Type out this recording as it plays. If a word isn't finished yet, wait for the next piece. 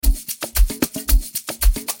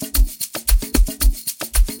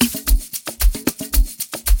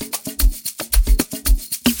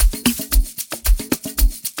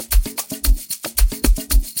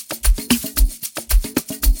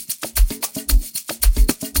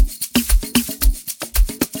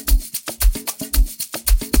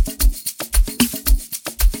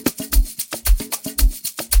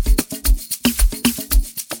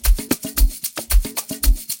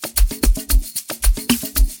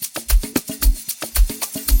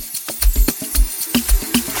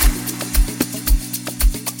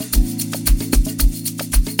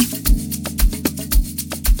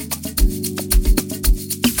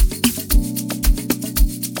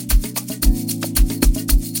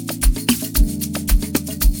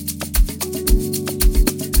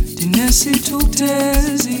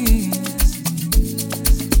nesithukuthezi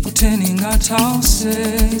kutheni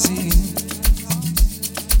ngathawusezi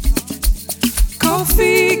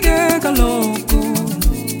kawufike kaloku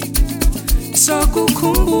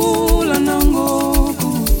sakukhumbula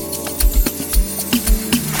nangoku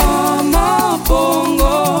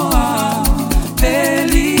amabhongo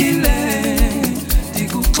aphelile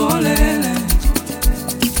ndikuxolele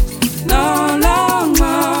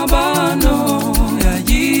nalangxabano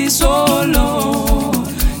yayisolo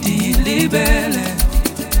ndiyilibele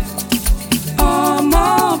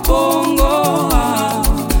amabhongo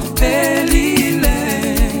aphelile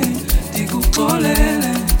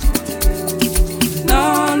ndikuxolele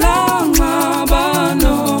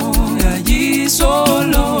nalangxabano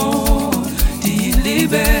yayisolo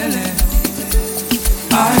ndiyilibele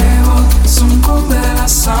ayebo sumkumbela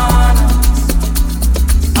sana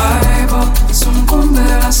ayebo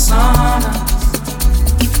sumkumbela sana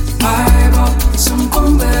ayebo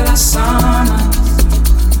sumkumbela sana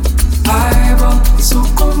ayebo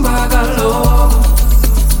sukumba kaloku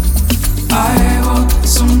ayebo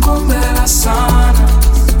sumkumbela sana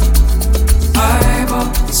ayebo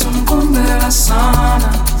sumkumbela sana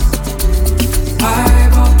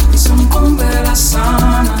ayebo sumkumbela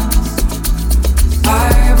sana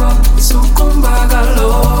ayebo sukumba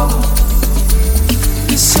kaloku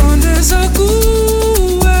isondeza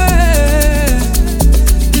kuwe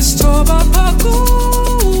isithoba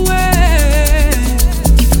phakuwe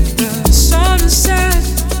the sun is set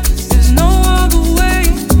there's no other way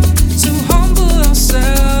to humble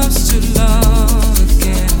ourselves to love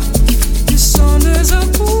again isondeza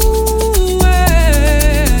kuwe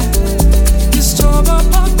isithoba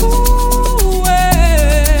phakuwe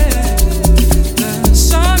the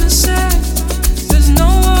sun is set there's no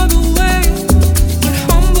other way but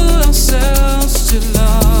humble ourselves to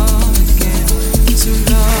love again to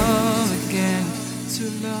love again to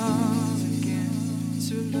love again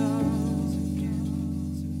to love again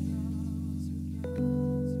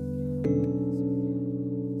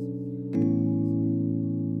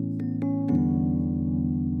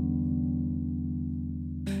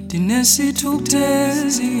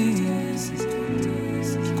ndinesithukuthezi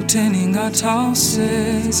kutheni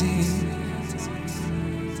ngathawusezi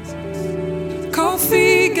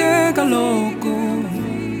kawufike kaloku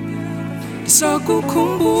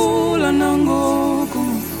ndisakukhumbula nangoku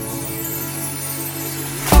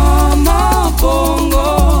amabhongo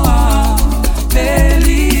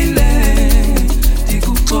aphelile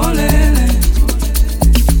ndikuxolele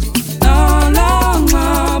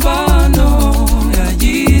nalangxabano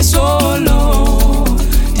yayisolo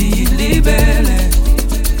ndiyilibele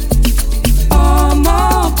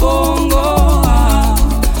amabhongo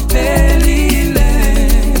aphelile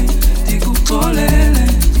ndikuxolele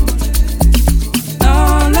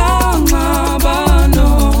nalangxabano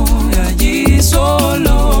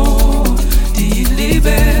yayisolo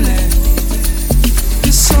ndiyilibele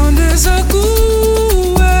isondeza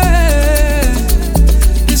kuwe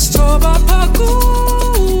isithoba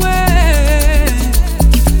phakuwe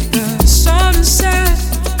the sun is set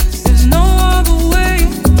there's no other way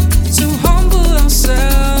to humble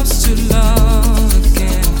ourselves to love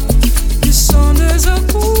again isondeza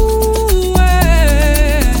kuwe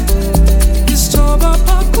isithoba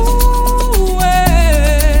phakuwe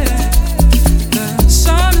the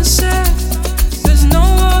sun is set there's no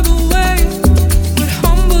other way but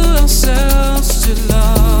humble ourselves to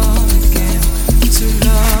love again to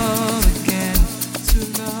love again to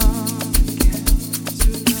love again to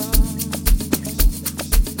love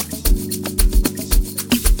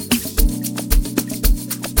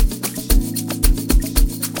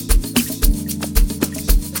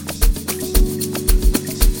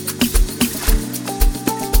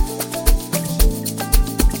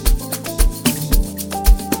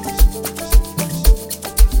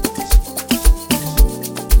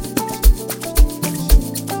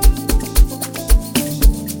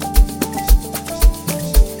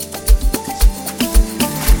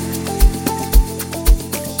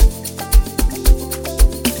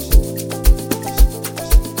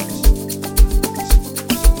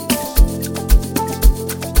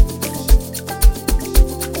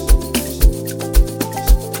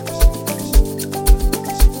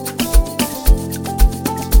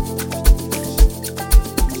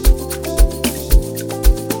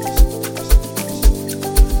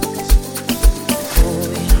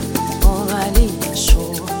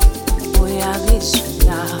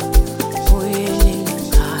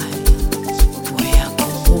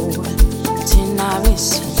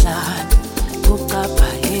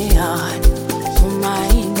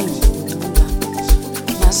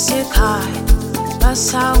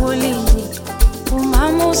basawulini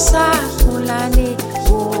umama usakhulane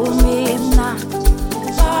umemna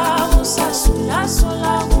ubaba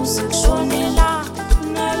usasulasula kushonela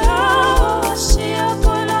nalawo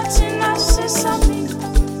siyakola thina sisamile.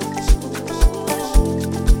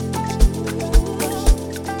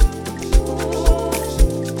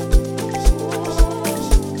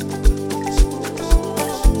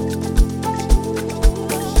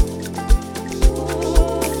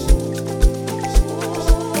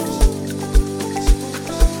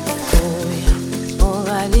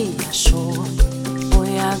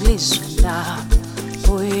 Lisunda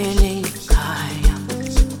uyele ekhaya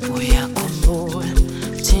uyakhumbula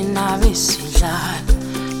thina besidlala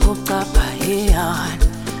ucapha yeyana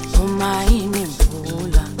uma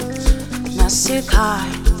inemvula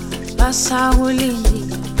nasekhaya basawulindi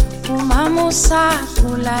umama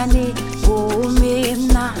usakhulane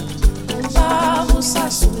umemna ubaba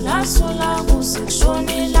usasulasula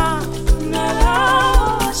kushonela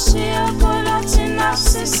nalawo siyakola thina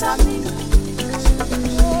sisamile.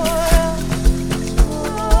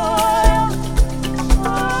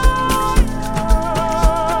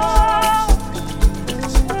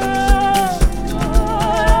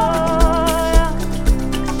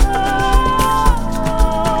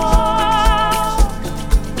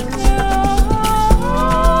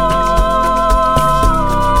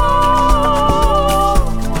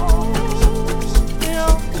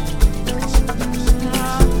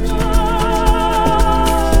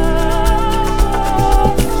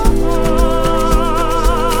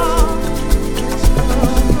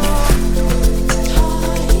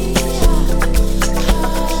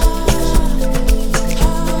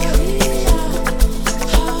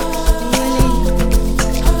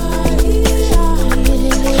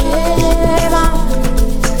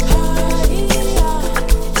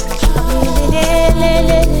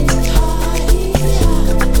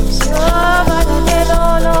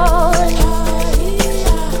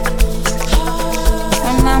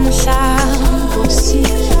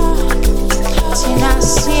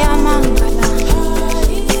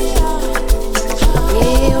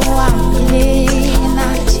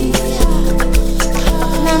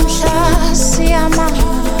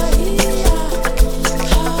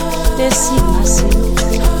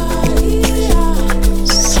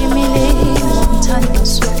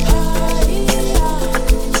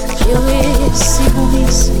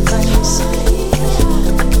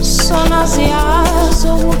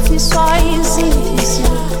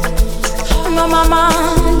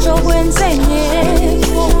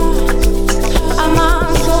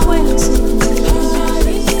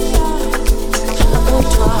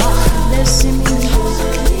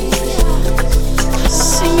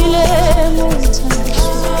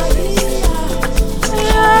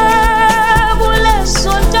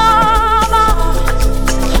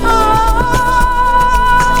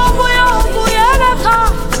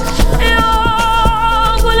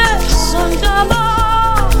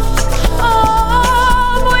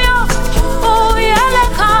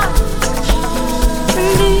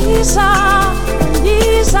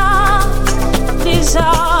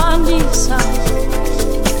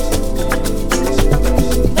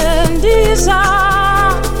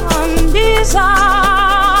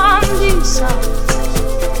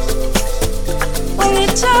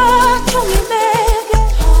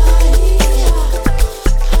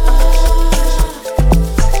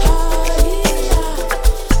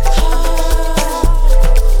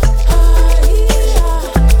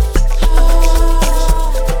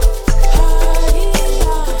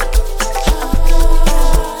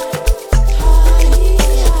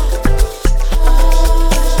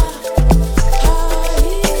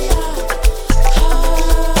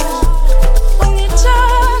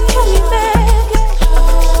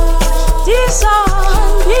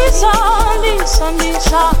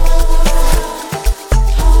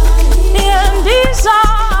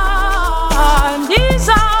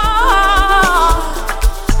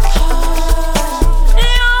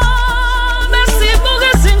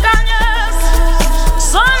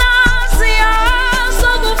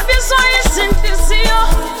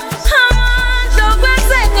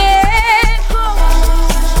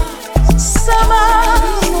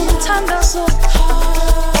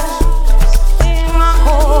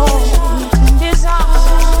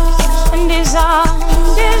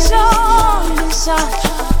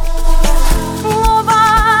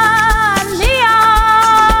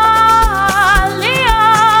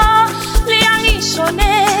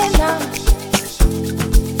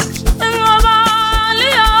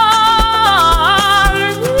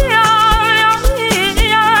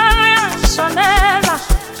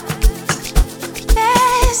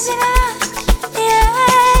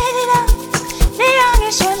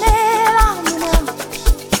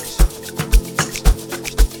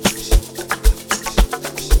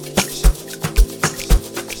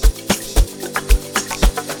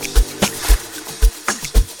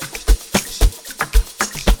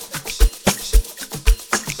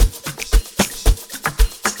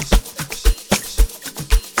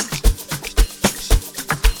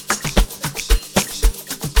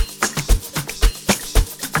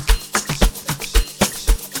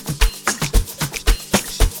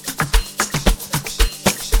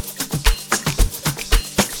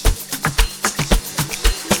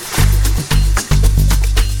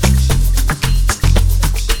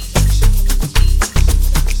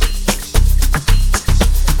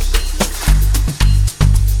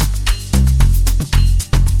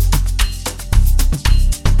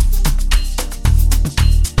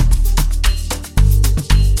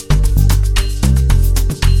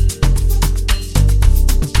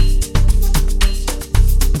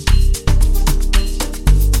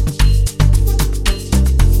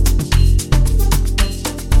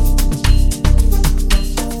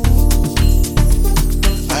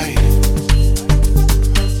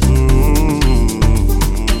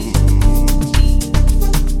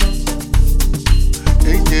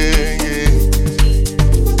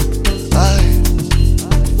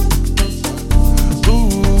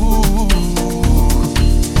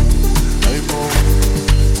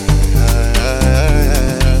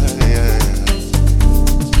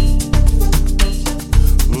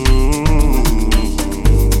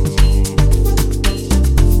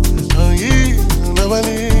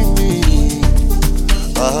 Nabalini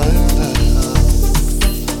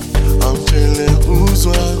angitshele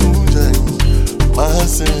uzwa kunjani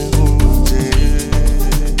mase kunje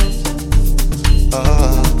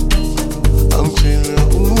angitshele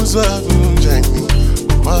uzwa kunjani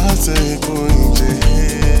mase kunje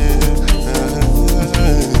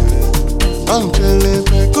angitshele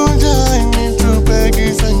bekunjani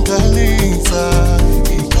tubekisa ngalisa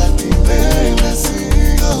ikandilele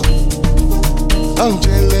siko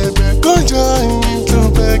angitshele bekunjani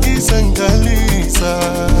tubekisa ngalisa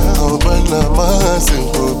awubana mase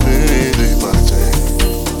ngikopele baje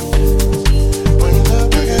wena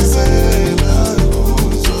bekezela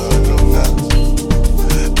uzolunga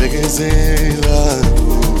bekezela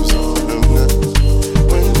uzolunga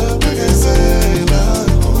wena bekezela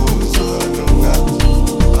uzolunga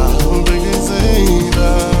bekezela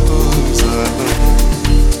uzolunga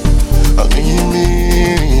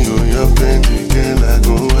angiyimini uyaphendukela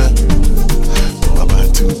kuwe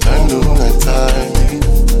wabathi uthanda ungathandi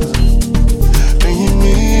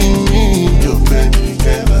angiyimini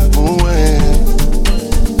uyaphendukela kuwe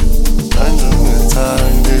uthanda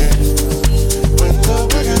ungathandi wena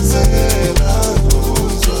bekezela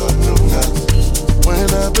uzolunga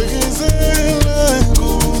wena bekezela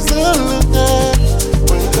uzolunga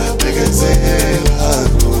wena bekezela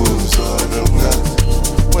uzolunga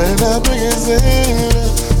wena bekezela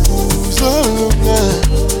uzolunga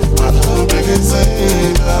wena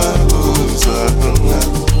bekezela uzolunga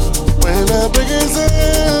wena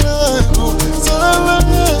bekezela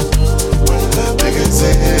uzolunga wena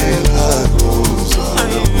bekezela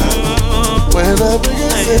uzolunga wena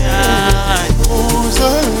bekezela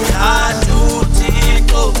uzolunga Yathi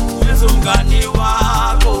uThixo umngani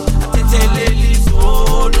wakho athethelele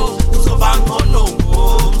izolo uzoba ngcono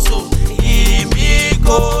ngomso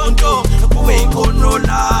imikhonto kuwe ikhono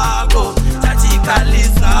lakho thatha ikhali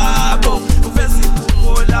zakho uveze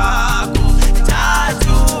iphupho lakho yathi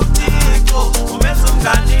uThixo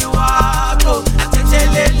umngani wakho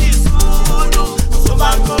athethelele izolo uzoba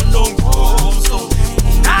ngcono ngomso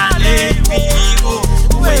nale imiko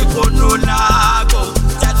kuwe ikhono lakho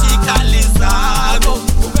thatha ikhali zakho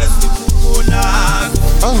uveze iphupho lakho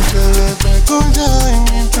angitshele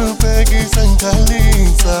bekunjani tubekisa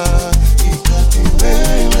ngalisa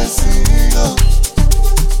ikandilele siko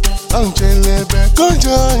angitshele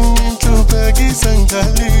bekunjani tubekisa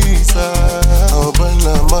ngalisa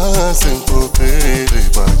awubana mase ngikopele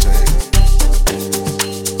baje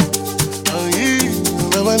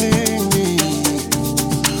nabalini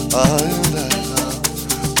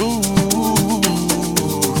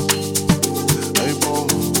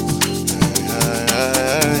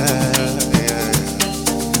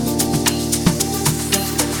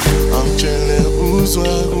angitshele uzwa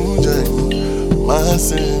kunjani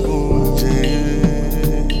mase kunje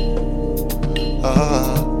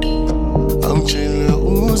angitshele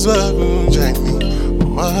uzwa kunjani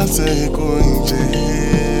mase kunje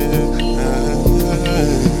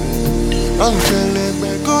angitshele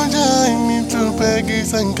bekunjani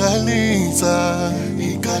tubekisa ngalisa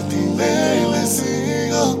ikandilele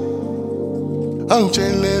siko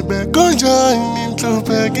angitshele bekunjani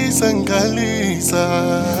tubekisa ngalisa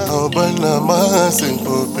awubana mase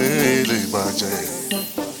ngikopele baje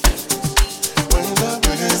wena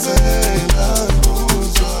bekezela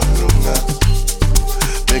uzolunga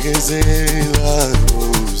bekezela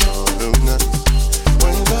uzolunga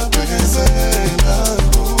wena bekezela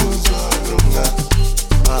uzolunga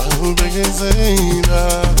bekezela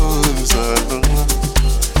uzolunga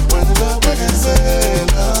wena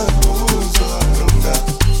bekezela uzolunga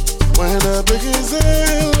wena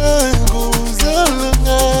bekezela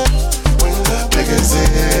uzolunga wena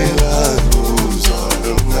bekezela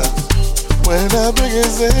uzolunga wena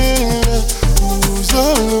bekezela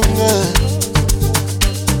uzolunga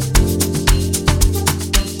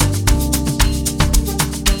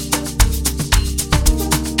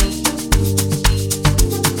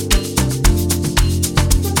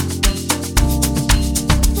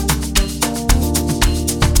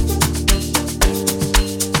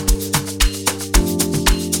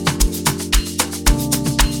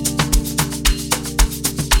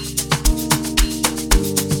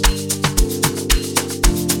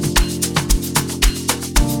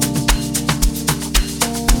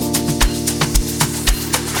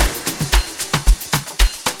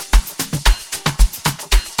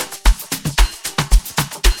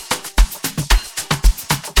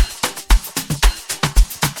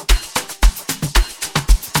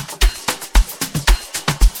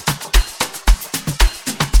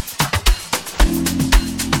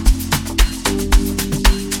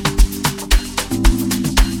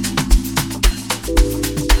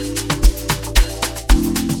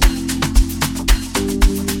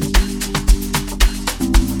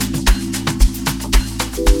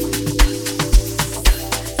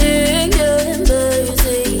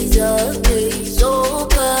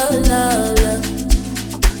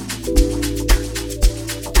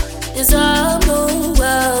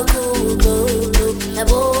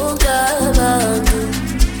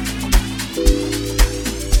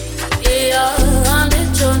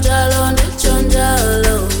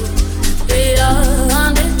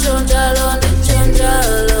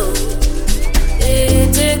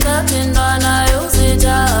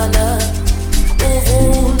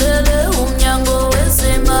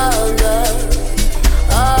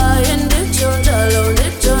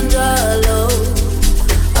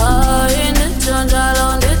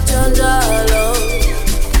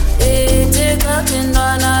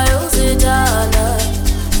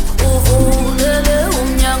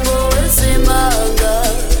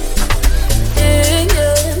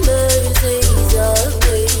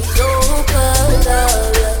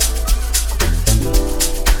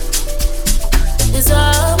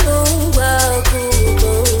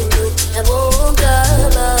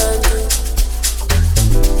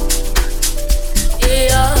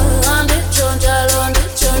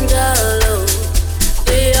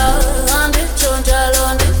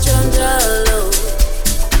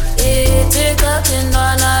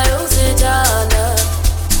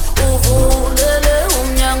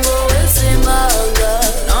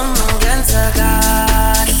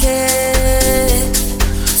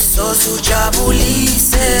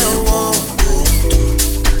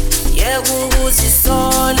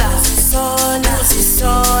yekukuzisola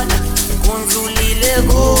uzisola kundlulile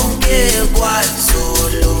konke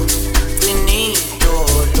kwazolo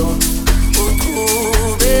qinidolo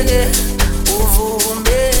uqhubeke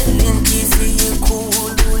uvumbele inhliziyo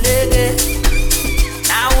ikhululeke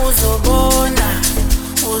nawe uzobona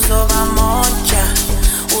uzoba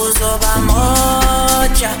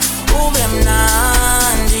moja ube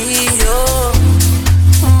mnandi yo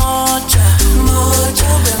moja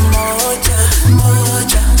ube moja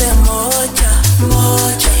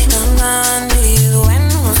mnandi when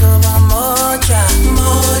uzoba moja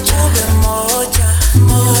ube moja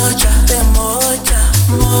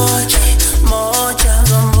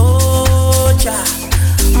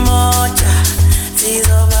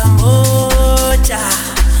zizoba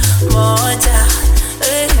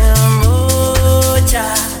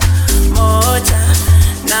moja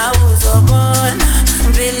na uzobona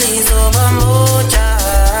mbili zoba moja.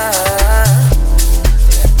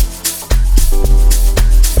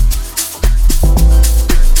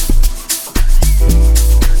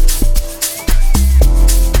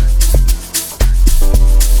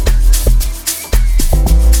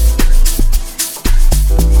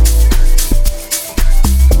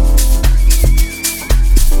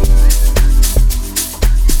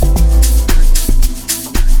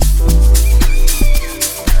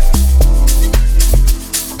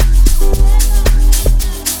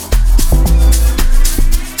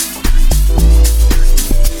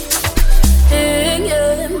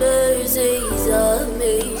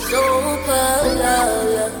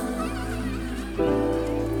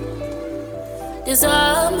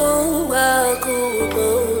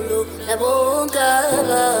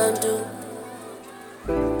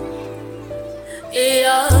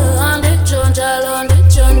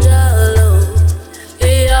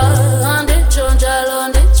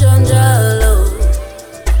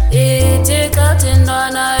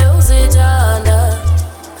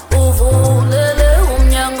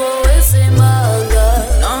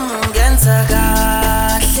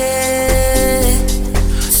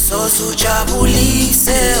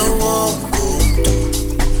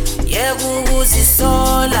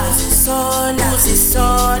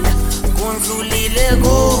 Uzisola kundlulile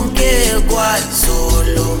konke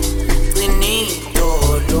kwazolo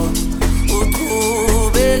qinidolo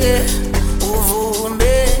uqhubeke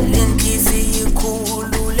uvumbele inhliziyo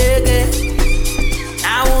ikhululeke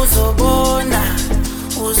nawe uzobona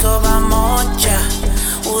uzoba moja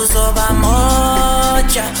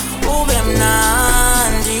ube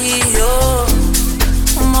mnandi yo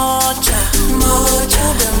moja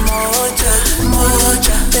ube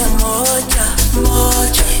moja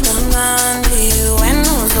mnandi when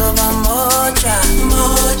uzoba moja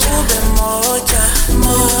ube moja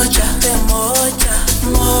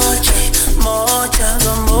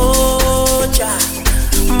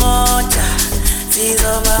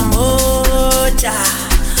zizoba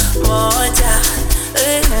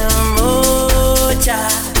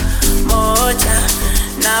moja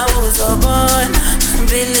na uzobona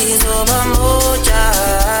mbili zoba moja.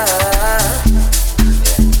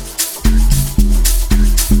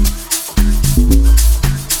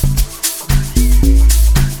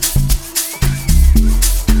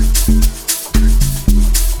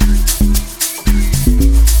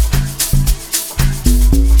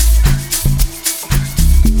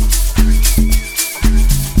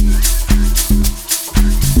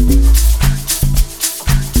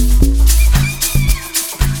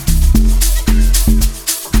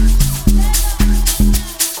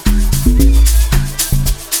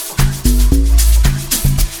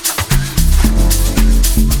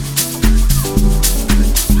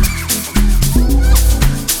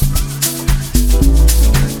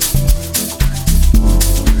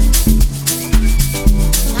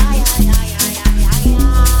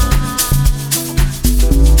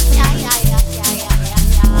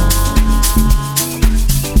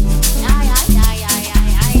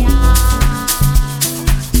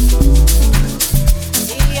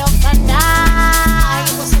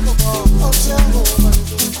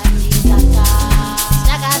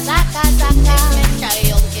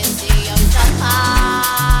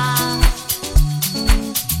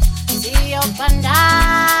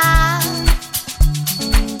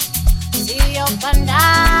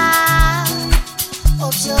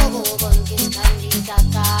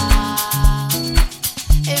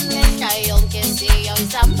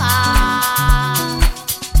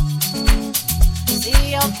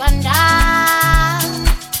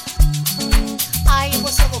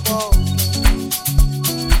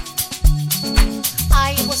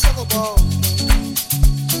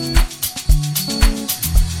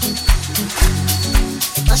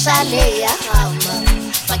 Shaleya hamba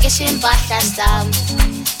vakisha impahla zami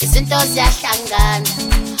izinto ziyahlangana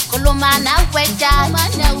khuluma nawe dad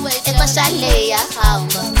ixesha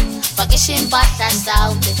liyahamba vakisha impahla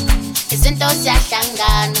zami izinto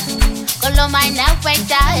ziyahlangana khuluma nawe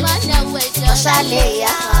dad ixesha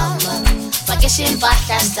liyahamba vakisha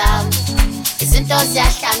impahla zami izinto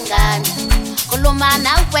ziyahlangana khuluma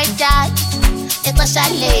nawe dad ixesha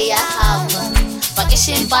liyahamba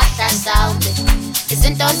vakisha impahla zami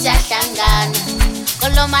izinto ziyahlangana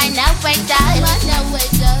khuluma nawe dad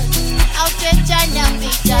awuthethana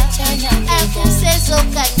mbita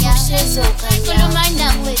akusezokanya khuluma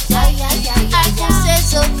nawe dad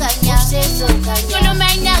akusezokanya khuluma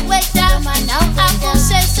nawe dad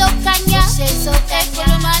akusezokanya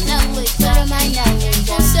khuluma nawe dad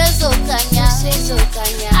akusezokanya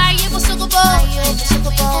ayibusuku bo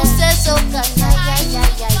usezokanya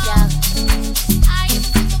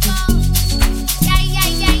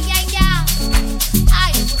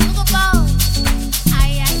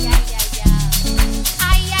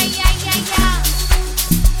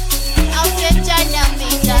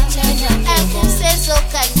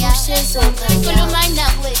khuluma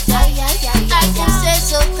nawe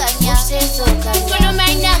akusezokanya khuluma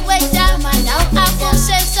nawe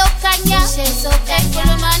akusezokanya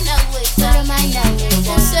khuluma nawe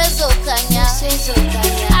akusezokanya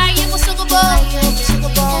ayibusuku bo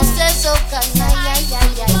usezokanya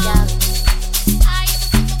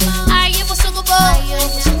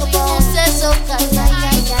ayibusuku bo usezokanya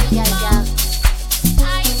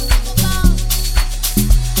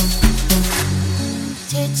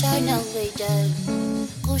Tethana weda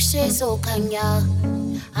kusezokanya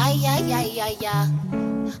ayayayaya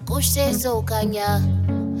kusezokanya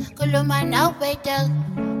khuluma nawe dad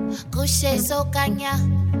kusezokanya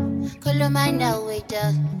khuluma nawe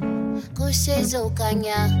dad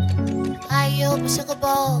kusezokanya ayobusuku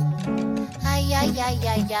bo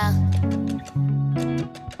ayayayaya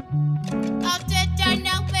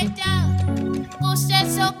Tethana weda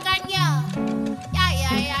kusezokanya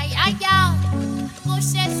ayayayaya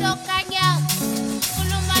kusezokanya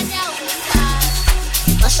khuluma nawe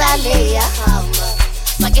Shaleya hamba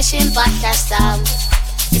vakisha impahla zami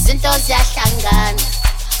izinto ziyahlangana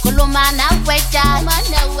khuluma nawe dad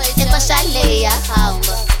ixesha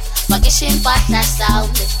liyahamba vakisha impahla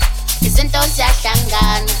zami izinto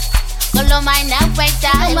ziyahlangana khuluma nawe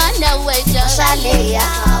dad Shaleya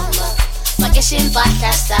hamba vakisha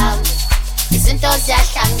impahla zami izinto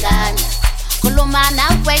ziyahlangana khuluma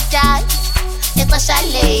nawe dad ixesha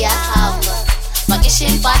liyahamba vakisha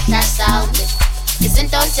impahla zami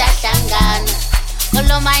izinto ziyahlangana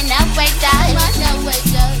khuluma nawe dad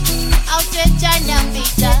awuthethana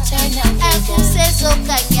mbita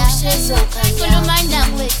akusezokanya khuluma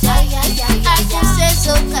nawe dad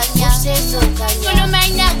akusezokanya khuluma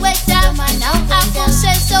nawe dad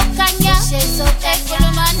akusezokanya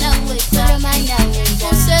khuluma nawe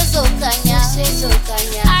akusezokanya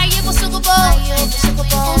ayibusuku bo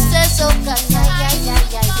usezokanya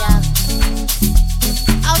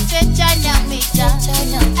awuthethana mbita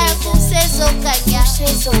akusezokanya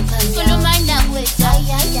khuluma nawe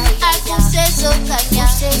akusezokanya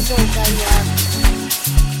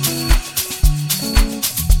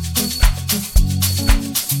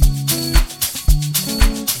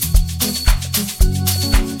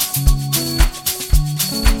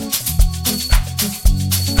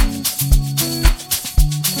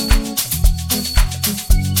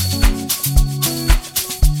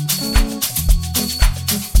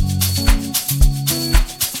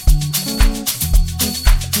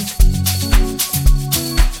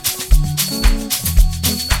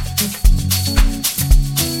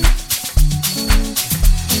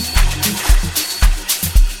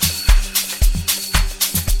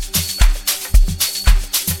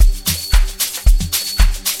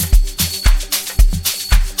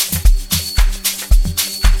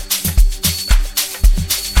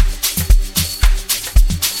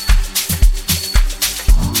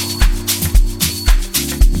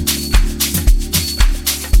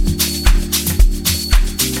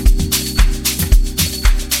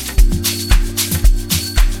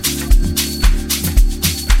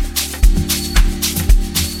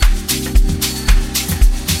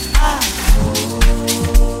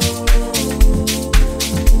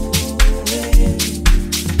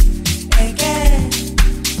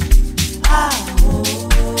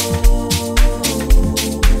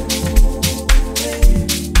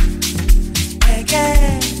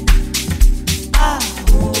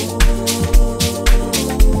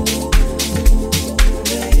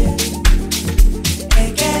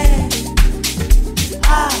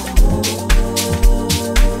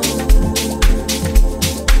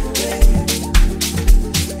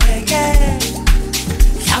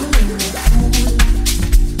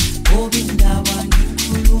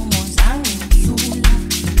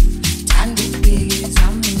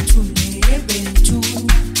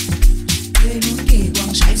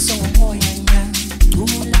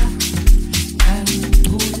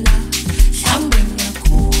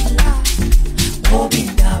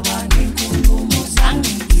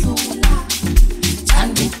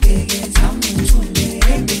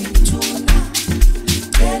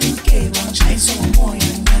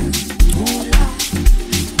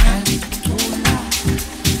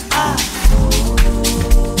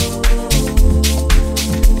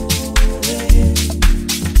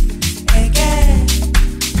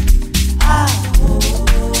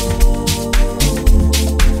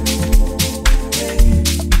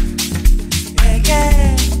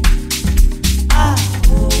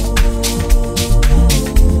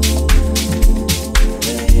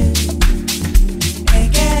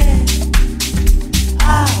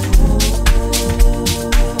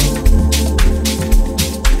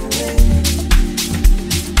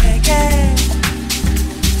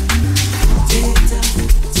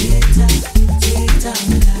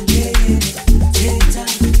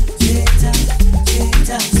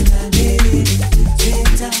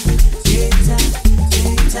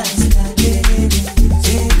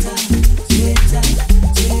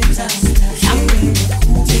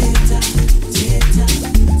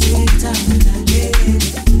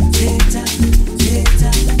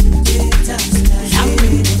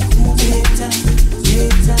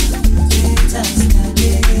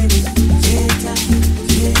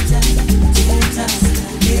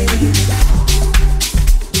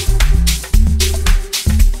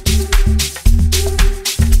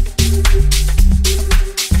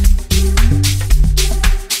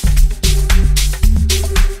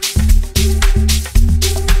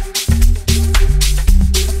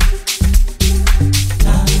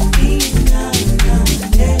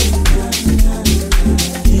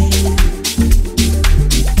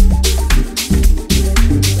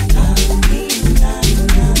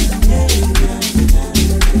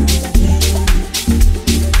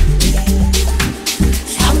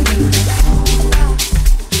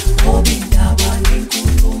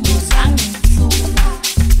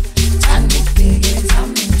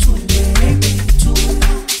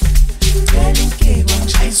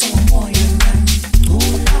ngishayiswa ngomoya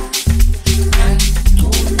ngiyacula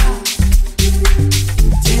ngiyacula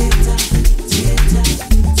thetha thetha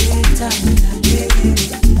thetha mlaleli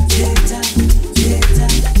thetha thetha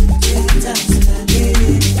thetha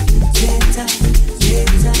mlaleli thetha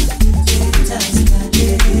thetha thetha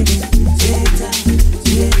mlaleli thetha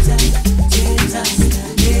thetha thetha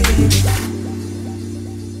mlaleli.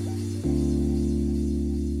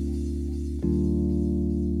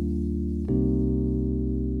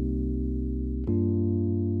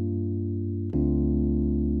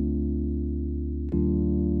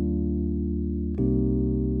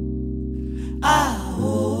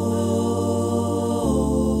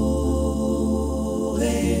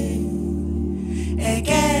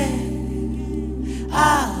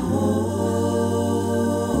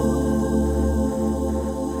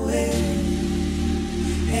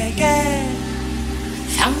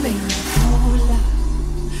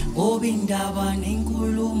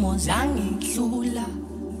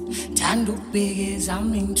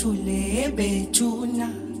 Zami ngithule bethuna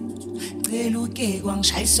cela uke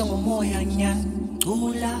kwangishayisa ngomoya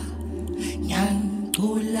ngiyacula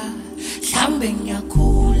ngiyacula mhlambe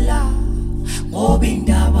ngiyakhula ngoba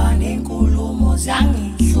indaba nenkulumo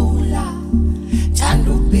zangihlula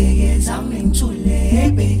thanda ukubheke zami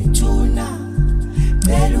ngithule bethuna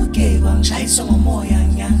cela uke kwangishayisa ngomoya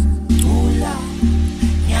ngiyacula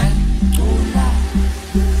ngiyacula.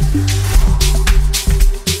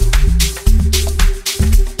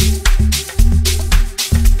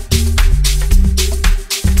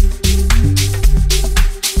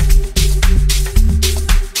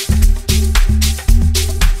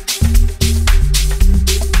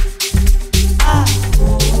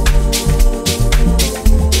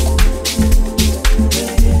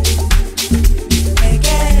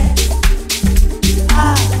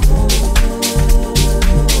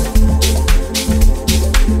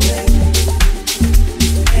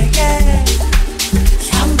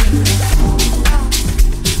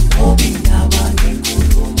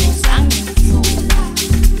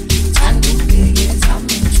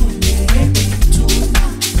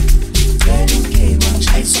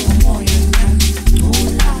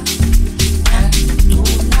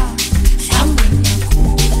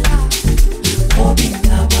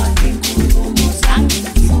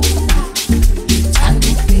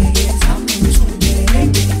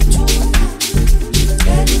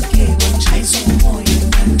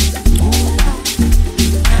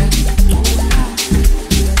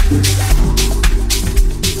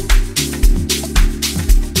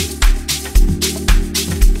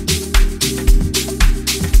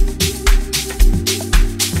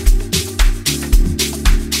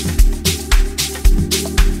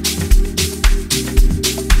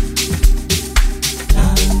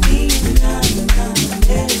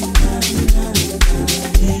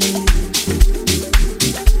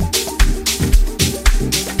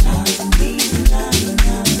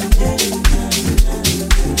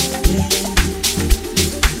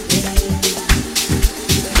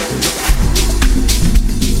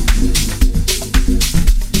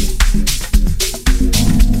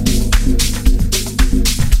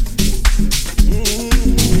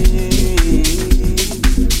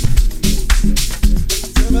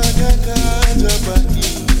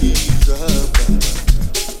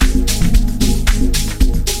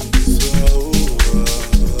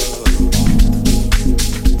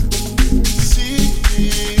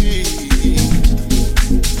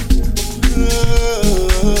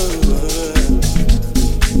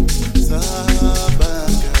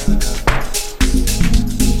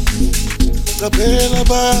 Capella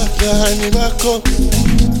bagani bakho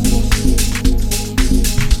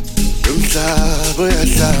umhlaba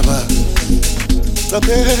uyahlaba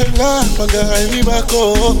Capella bagani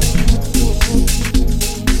bakho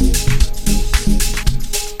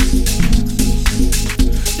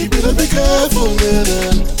You better be careful, nana.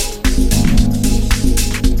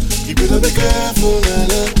 You better be careful,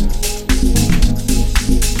 nana.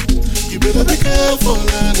 You better be careful,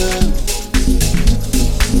 nana.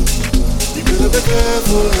 Be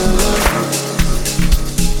careful,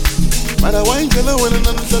 Mara wangela wena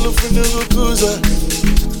nanhlalo funa ukuza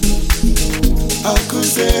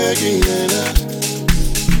Akuzeki yena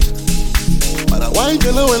Mara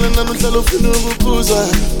wangela wena nanhlalo funa ukuza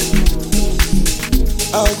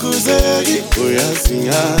Akuzeki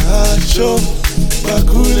uyasingasho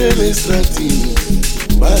bakhulele estratini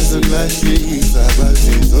bazolahlekisa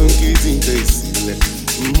bathi zonke izinto ezisile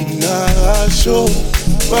ngasho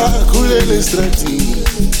bakhulele estratini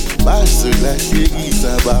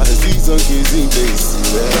bazolahlekisa bathi zonke izinto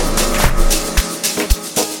ezisile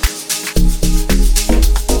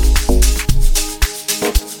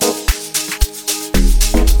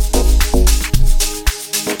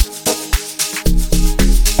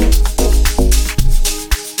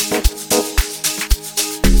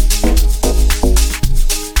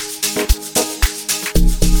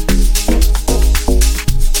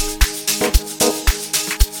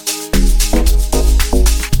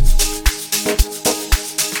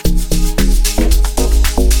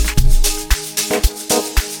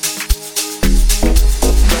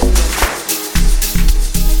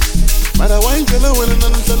wena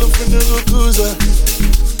namhlanje ufuna ukuzwa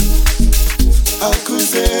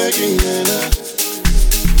akuzeki yena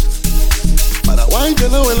mara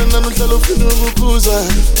wangena wena namhlanje ufuna ukuzwa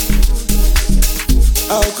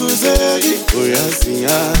akuzeki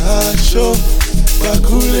uyasiyasho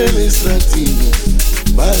bakhulele estratini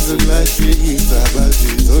bazolahlekisa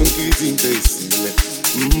bazi zonke izinto ezisile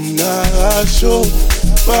ngasho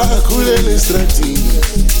bakhulele estratini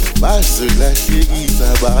bazolahlekisa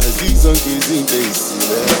bazi zonke izinto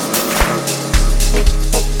ezisile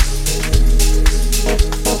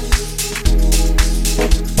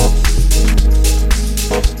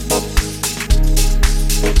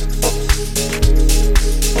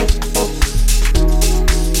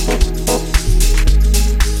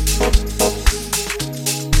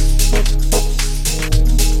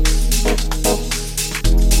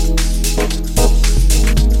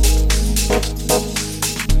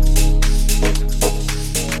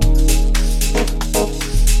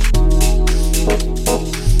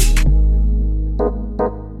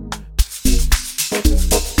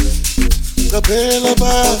Kapela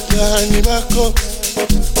bangani bakho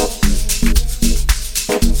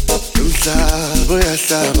umhlaba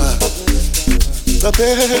uyahlaba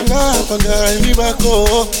Kapela bangani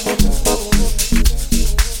bakho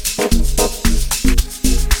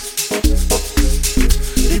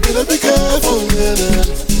You better be careful, nana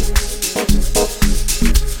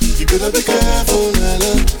You better be careful,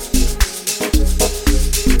 nana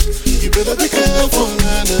You better be careful,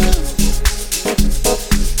 nana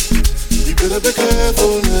Better be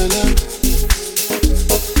careful, nana.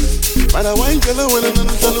 Mara wangela wena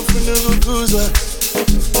namhlanje ufuna ukuzwa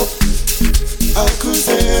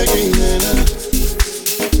akuzeki nana.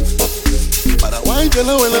 Mara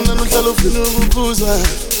wangela wena namhlanje ufuna ukuzwa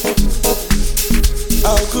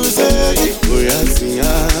akuzeki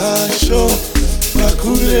uyasiyasho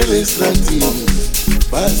bakhulele estratini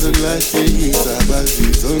bazolahlekisa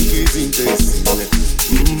bazi zonke izinto ezisile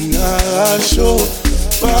ngasho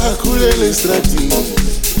bakhulele estratini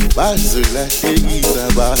bazolahlekisa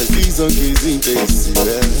bazi zonke izinto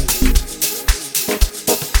ezisile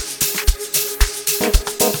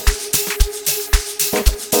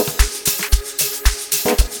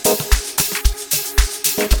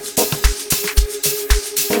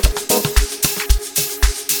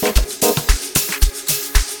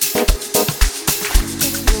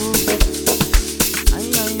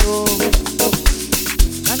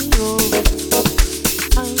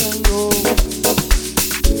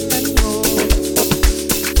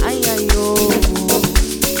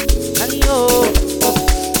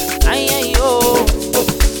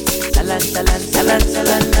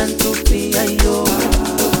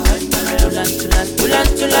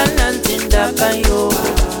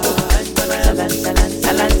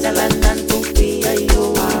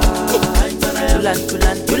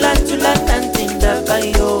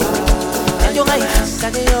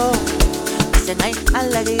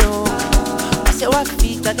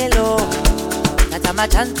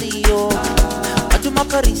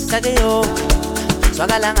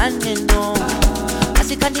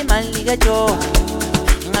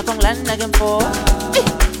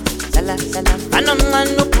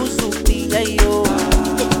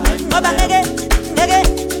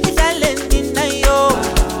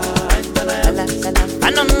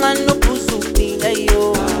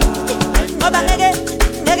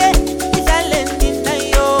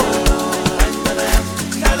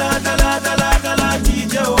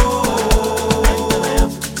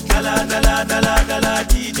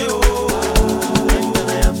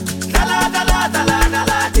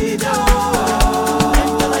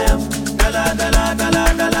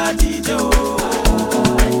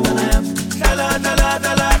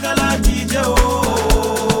la la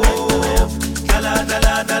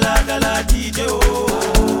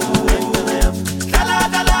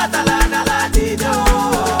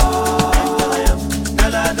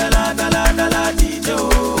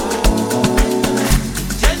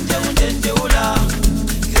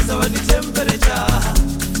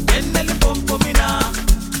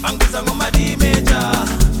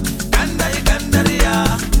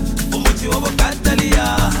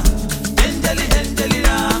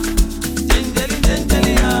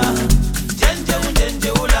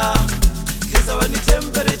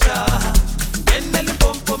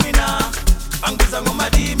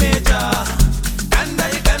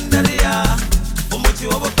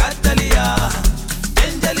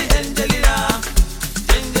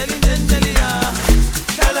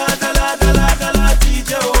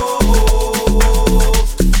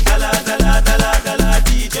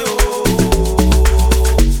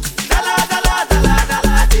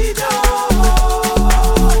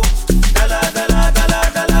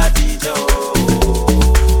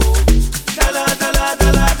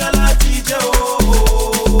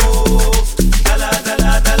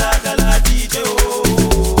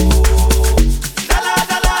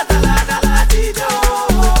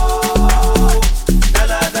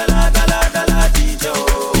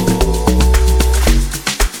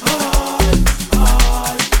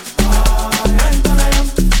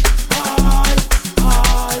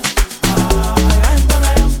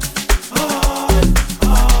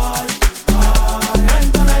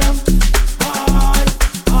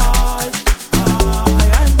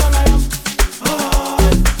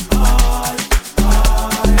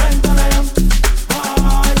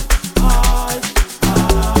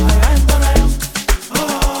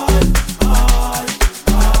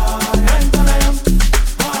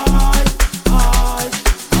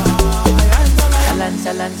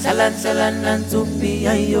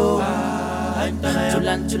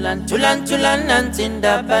Tulan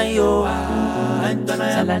nantinda bayo.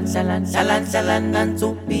 Salan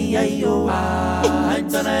nantupia yo.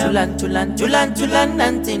 Tulan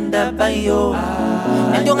nantinda bayo.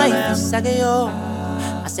 Nendo ngaifisa ke yo.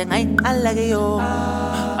 Ase ngayiqala ke yo.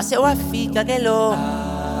 Ase wafika ke lo.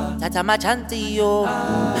 Tata machanti yo.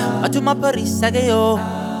 Atuma porisa ke yo.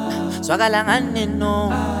 Swakala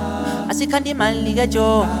nganeno. Asikhandi mali ke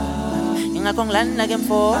jo. Ingakho ngilana ke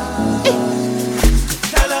mfo.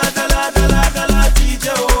 Dala DJ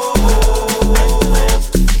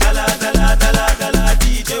Dala DJ Dala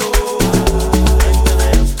DJ DJ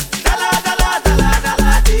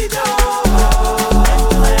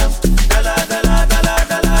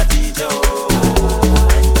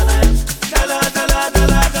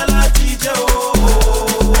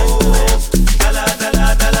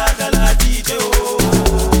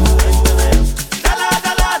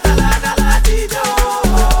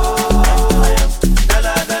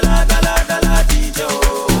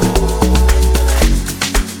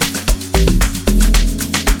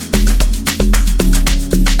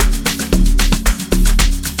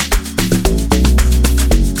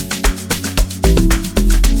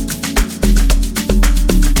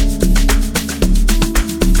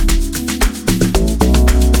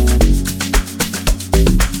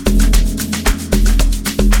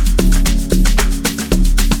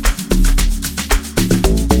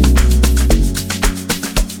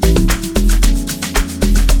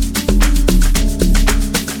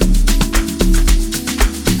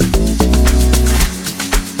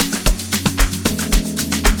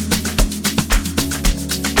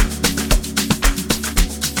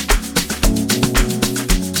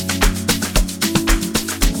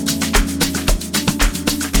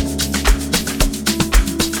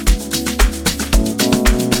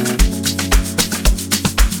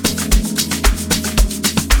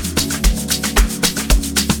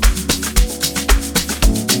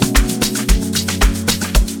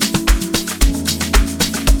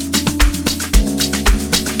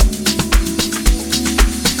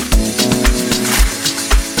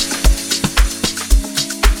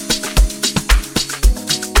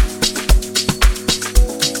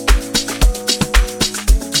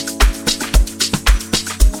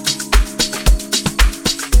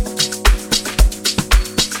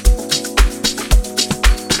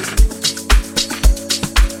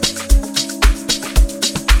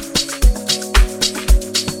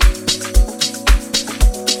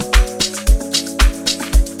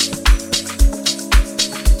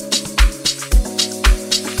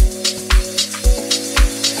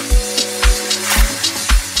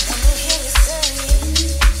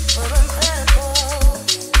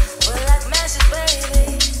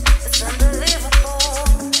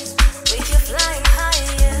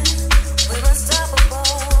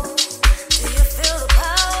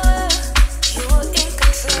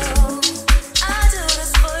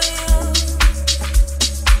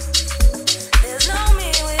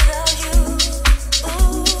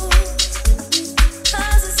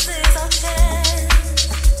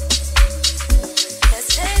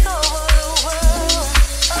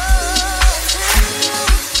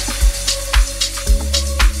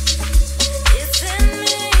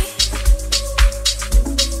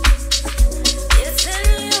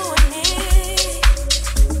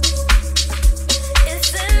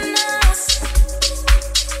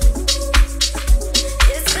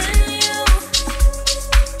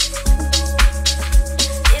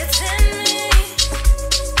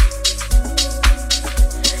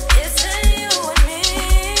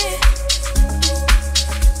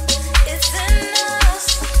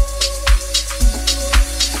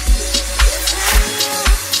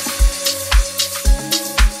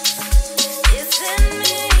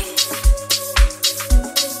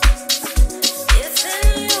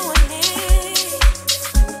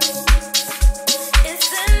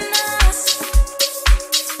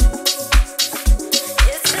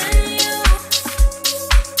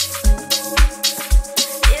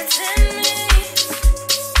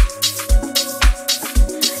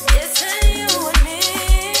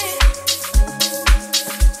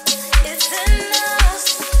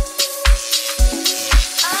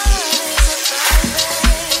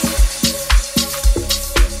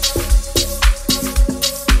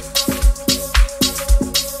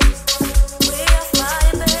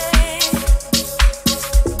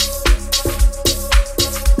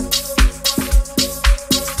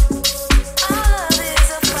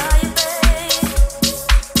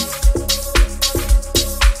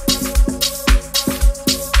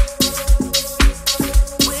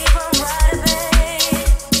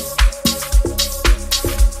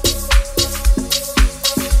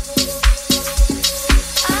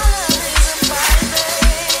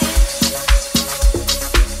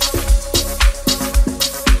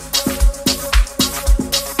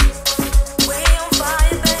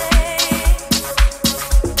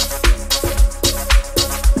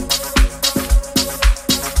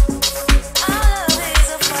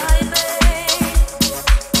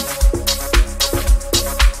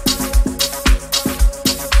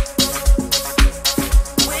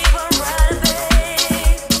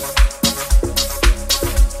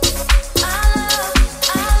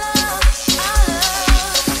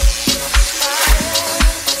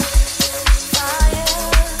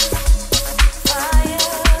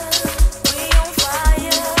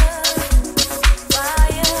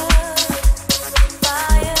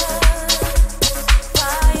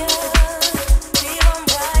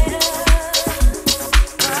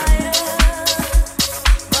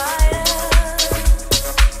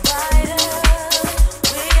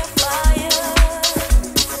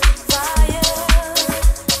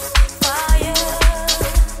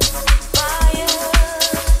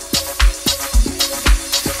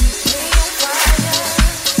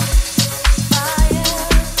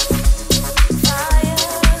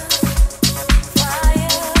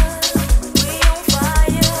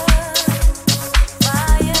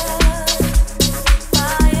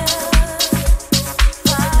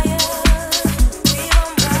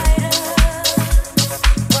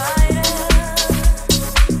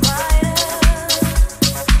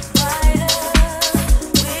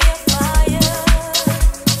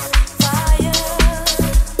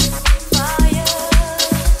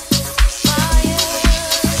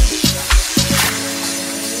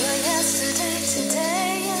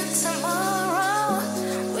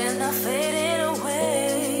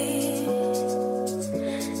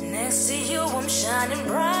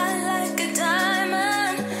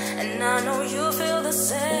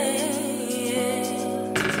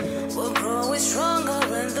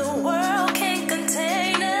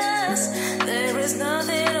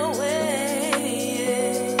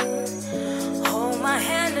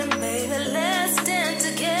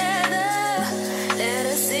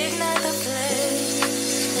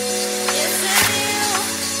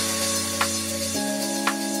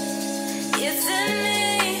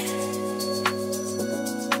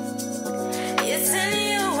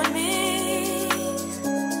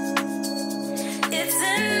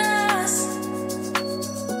and